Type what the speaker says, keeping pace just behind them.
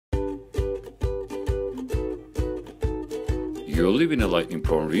You live in a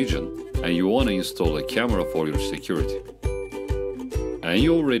lightning-prone region and you want to install a camera for your security. And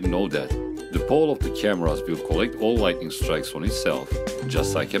you already know that the pole of the cameras will collect all lightning strikes on itself,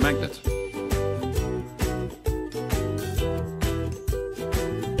 just like a magnet.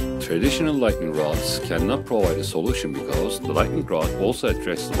 Traditional lightning rods cannot provide a solution because the lightning rod also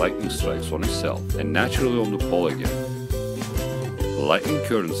attracts the lightning strikes on itself and naturally on the pole again. The lightning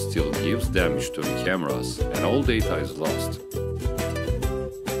current still gives damage to the cameras and all data is lost.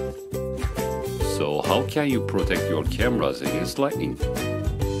 So how can you protect your cameras against lightning?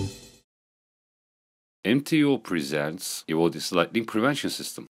 MTO presents EvoDis Lightning Prevention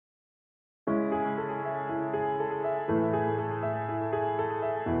System.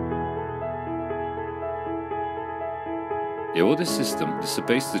 EvoDis system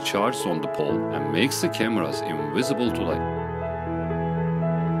dissipates the charges on the pole and makes the cameras invisible to light.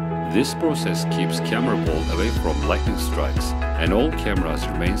 This process keeps camera pole away from lightning strikes and all cameras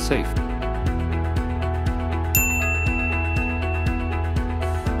remain safe.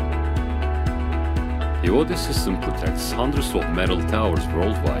 EvoDis system protects hundreds of metal towers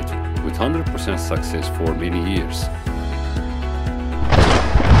worldwide with 100% success for many years.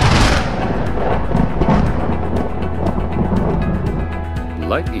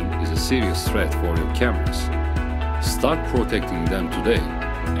 Lightning is a serious threat for your cameras. Start protecting them today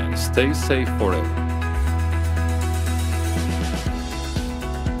and stay safe forever.